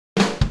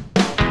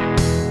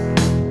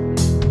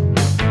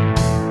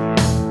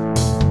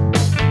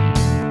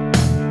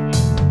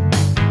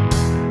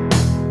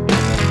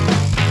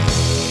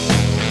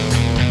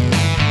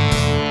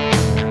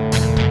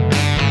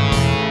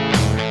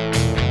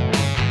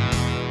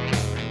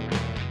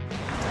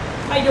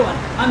How you doing?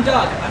 I'm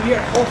Doug. I'm here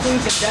at Whole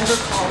Foods in Denver,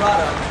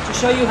 Colorado to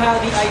show you how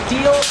the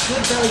ideal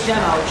GoodBelly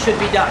demo should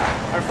be done.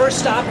 Our first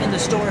stop in the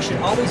store should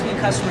always be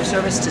customer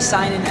service to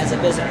sign in as a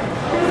visitor.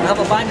 We'll have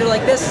a binder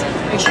like this.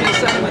 Make sure you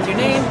sign in with your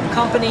name,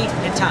 company,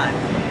 and time.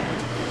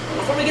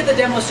 Before we get the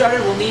demo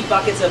started, we'll need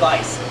buckets of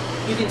ice.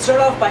 You can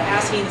start off by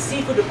asking the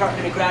seafood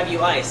department to grab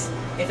you ice.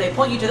 If they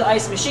point you to the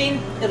ice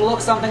machine, it'll look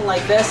something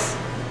like this.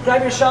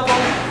 Grab your shovel,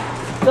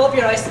 fill up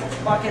your ice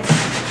buckets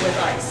with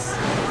ice.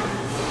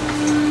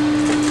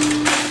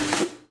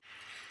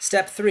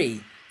 Step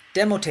 3.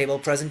 Demo table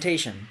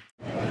presentation.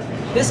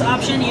 This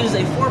option uses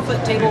a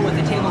 4-foot table with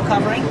a table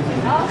covering,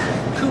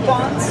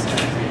 coupons,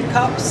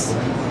 cups,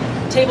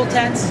 table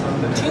tents,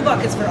 2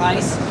 buckets for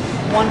ice,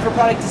 1 for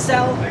product to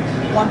sell,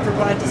 1 for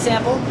product to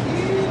sample,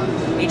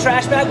 a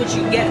trash bag which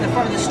you can get in the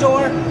front of the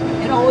store,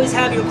 and always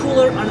have your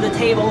cooler under the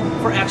table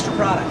for extra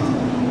product.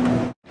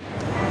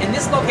 In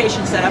this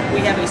location setup,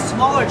 we have a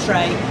smaller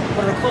tray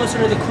but are closer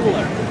to the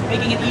cooler,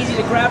 making it easy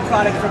to grab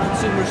product for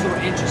consumers who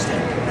are interested.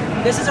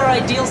 This is our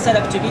ideal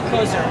setup to be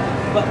closer,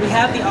 but we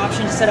have the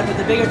option to set up with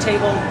a bigger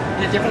table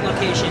in a different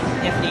location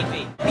if need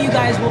be. You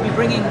guys will be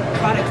bringing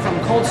product from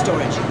cold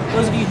storage.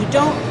 Those of you who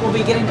don't will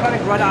be getting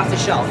product right off the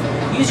shelf.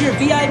 Use your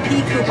VIP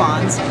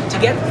coupons to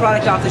get the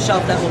product off the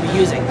shelf that we'll be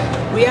using.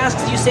 We ask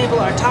that you sample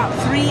our top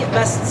 3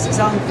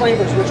 best-selling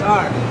flavors, which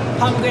are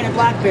pomegranate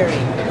blackberry,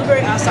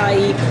 blueberry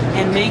acai,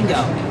 and mango.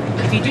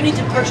 If you do need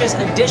to purchase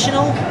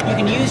additional, you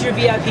can use your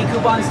VIP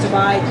coupons to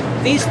buy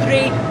these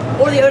 3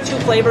 or the other 2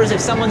 flavors if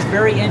someone's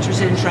very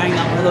interested in trying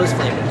out one of those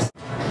flavors.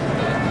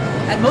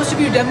 At most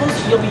of your demos,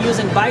 you'll be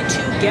using buy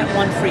 2, get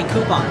 1 free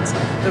coupons.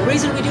 The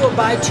reason we do a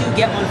buy 2,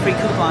 get 1 free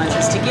coupons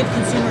is to give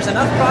consumers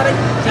enough product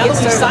to get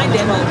started signed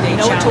in, they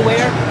know what to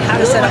wear, how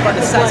to set up our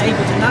display,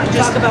 people to not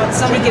just talk about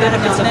some of the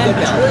benefits of GoodBelly,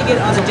 but really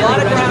get on a lot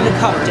of ground to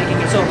cover.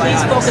 So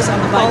please focus on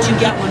the buy 2,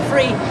 get 1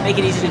 free,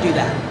 make it easy to do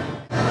that.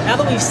 Now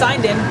that we've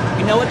signed in,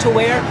 we know what to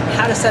wear,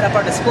 how to set up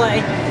our display,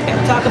 and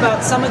we'll talk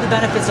about some of the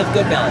benefits of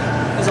GoodBelly.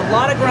 There's a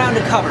lot of ground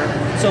to cover,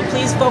 so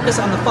please focus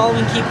on the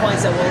following key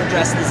points that we'll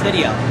address in this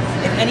video.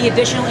 If any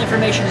additional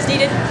information is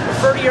needed,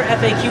 refer to your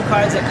FAQ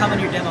cards that come in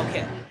your demo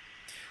kit.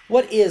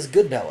 What is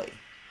GoodBelly?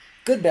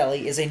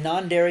 GoodBelly is a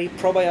non-dairy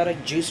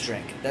probiotic juice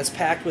drink that's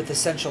packed with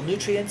essential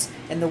nutrients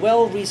and the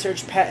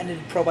well-researched patented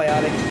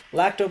probiotic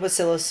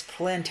Lactobacillus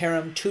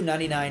plantarum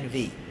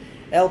 299V,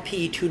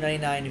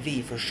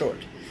 LP299V for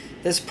short.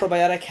 This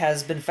probiotic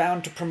has been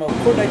found to promote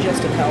core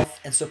digestive health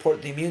and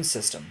support the immune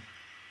system.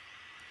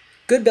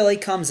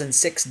 GoodBelly comes in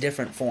 6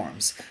 different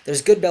forms.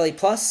 There's GoodBelly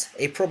Plus,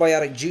 a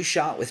probiotic juice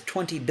shot with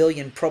 20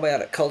 billion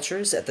probiotic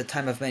cultures at the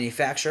time of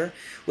manufacture,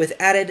 with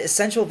added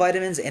essential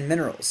vitamins and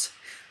minerals.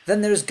 Then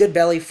there's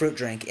GoodBelly Fruit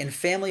Drink in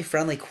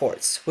family-friendly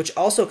quarts, which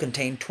also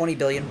contain 20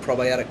 billion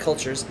probiotic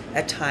cultures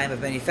at time of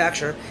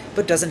manufacture,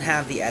 but doesn't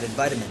have the added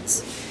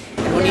vitamins.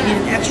 And when you need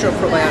an extra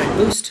probiotic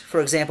boost, for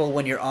example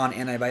when you're on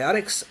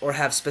antibiotics or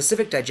have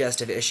specific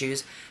digestive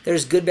issues,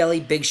 there's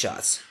GoodBelly Big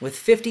Shots, with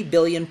 50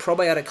 billion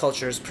probiotic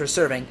cultures per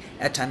serving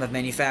at time of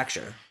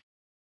manufacture.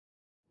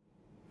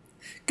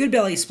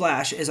 GoodBelly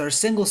Splash is our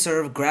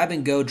single-serve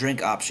grab-and-go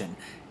drink option,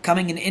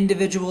 coming in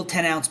individual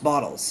 10-ounce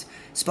bottles.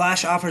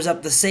 Splash offers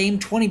up the same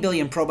 20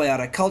 billion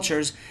probiotic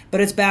cultures, but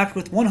it's backed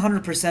with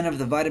 100% of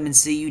the vitamin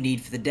C you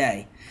need for the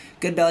day.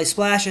 GoodBelly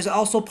Splash is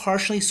also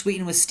partially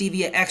sweetened with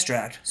stevia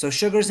extract, so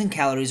sugars and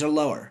calories are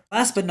lower.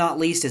 Last but not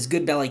least is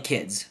GoodBelly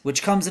Kids,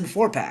 which comes in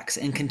 4-packs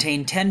and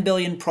contain 10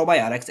 billion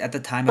probiotics at the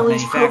time of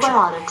manufacture,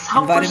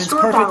 and vitamins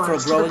perfect for a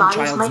growing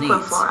child's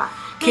needs.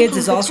 Kids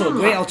is also a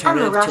great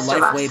alternative to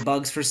Lifeway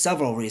Bugs for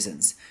several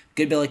reasons.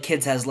 GoodBelly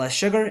Kids has less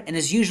sugar and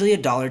is usually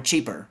 $1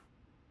 cheaper.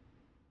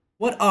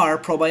 What are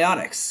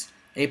probiotics?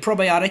 A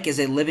probiotic is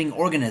a living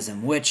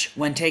organism which,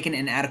 when taken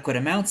in adequate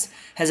amounts,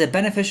 has a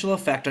beneficial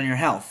effect on your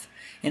health.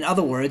 In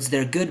other words,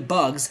 they're good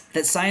bugs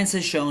that science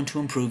has shown to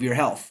improve your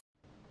health.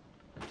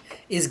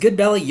 Is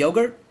GoodBelly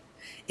yogurt?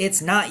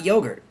 It's not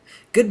yogurt.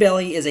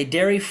 GoodBelly is a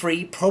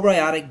dairy-free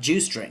probiotic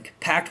juice drink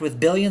packed with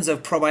billions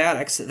of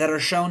probiotics that are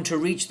shown to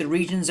reach the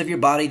regions of your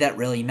body that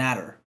really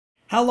matter.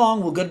 How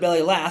long will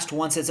GoodBelly last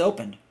once it's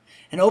opened?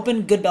 An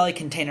open GoodBelly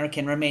container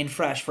can remain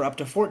fresh for up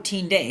to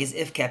 14 days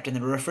if kept in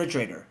the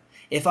refrigerator.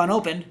 If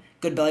unopened,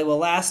 GoodBelly will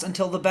last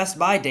until the best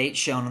buy date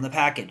shown on the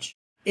package.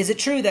 Is it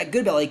true that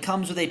GoodBelly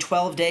comes with a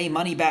 12-day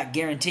money-back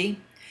guarantee?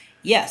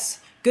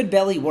 Yes,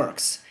 GoodBelly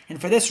works, and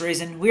for this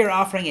reason, we are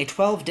offering a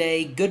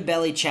 12-day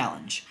GoodBelly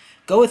challenge.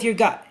 Go with your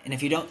gut, and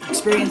if you don't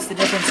experience the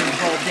difference in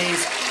 12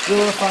 days,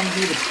 we'll refund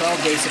you the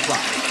 12-day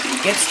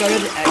supply. Get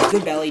started at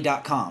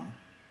GoodBelly.com.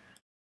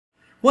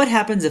 What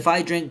happens if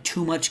I drink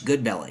too much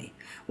GoodBelly?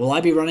 Will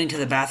I be running to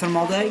the bathroom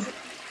all day?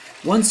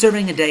 1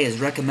 serving a day is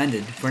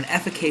recommended for an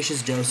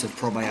efficacious dose of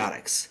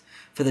probiotics.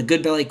 For the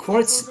GoodBelly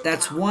quarts,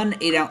 that's 1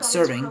 8-ounce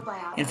serving,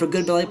 and for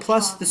GoodBelly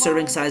Plus, the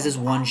serving size is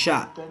 1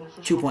 shot,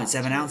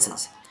 2.7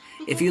 ounces.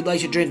 If you'd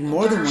like to drink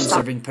more than 1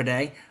 serving per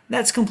day,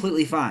 that's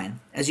completely fine,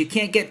 as you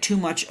can't get too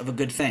much of a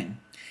good thing.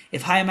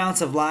 If high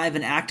amounts of live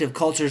and active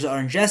cultures are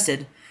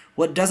ingested,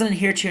 what doesn't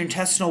adhere to your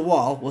intestinal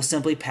wall will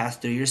simply pass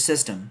through your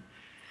system.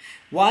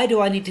 Why do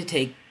I need to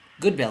take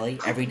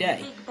GoodBelly every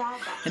day.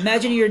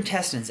 Imagine your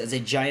intestines as a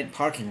giant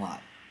parking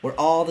lot, where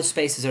all the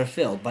spaces are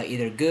filled by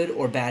either good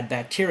or bad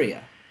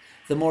bacteria.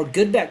 The more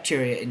good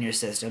bacteria in your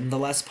system, the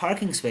less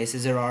parking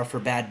spaces there are for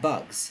bad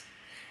bugs.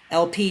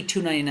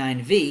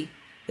 LP299V,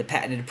 the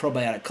patented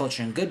probiotic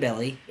culture in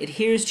GoodBelly,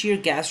 adheres to your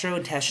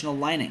gastrointestinal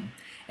lining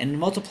and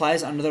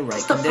multiplies under the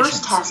right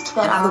conditions. In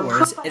other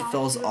words, it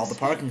fills all the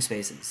parking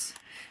spaces.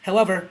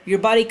 However, your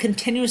body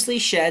continuously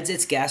sheds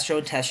its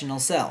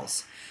gastrointestinal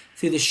cells.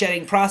 Through the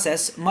shedding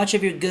process, much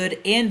of your good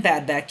and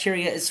bad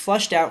bacteria is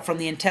flushed out from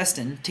the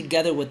intestine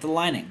together with the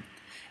lining.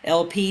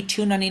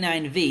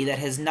 LP299V that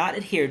has not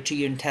adhered to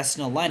your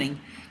intestinal lining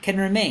can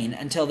remain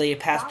until they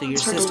pass through your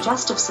system.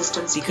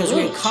 Because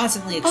we are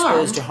constantly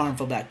exposed to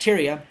harmful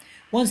bacteria,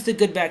 once the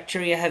good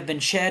bacteria have been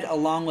shed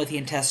along with the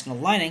intestinal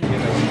lining,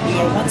 we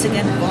are once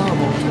again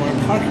vulnerable to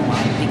our parking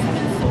lot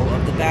becoming full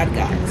of the bad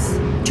guys.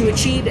 To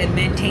achieve and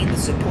maintain the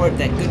support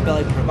that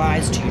GoodBelly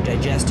provides to your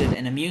digestive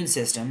and immune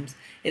systems,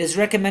 it is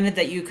recommended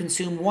that you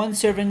consume 1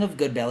 serving of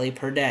GoodBelly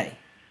per day.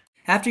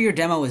 After your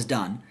demo is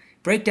done,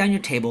 break down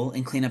your table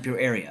and clean up your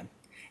area.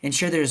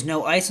 Ensure there is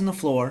no ice on the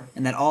floor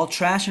and that all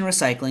trash and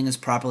recycling is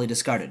properly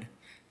discarded.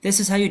 This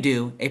is how you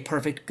do a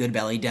perfect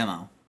GoodBelly demo.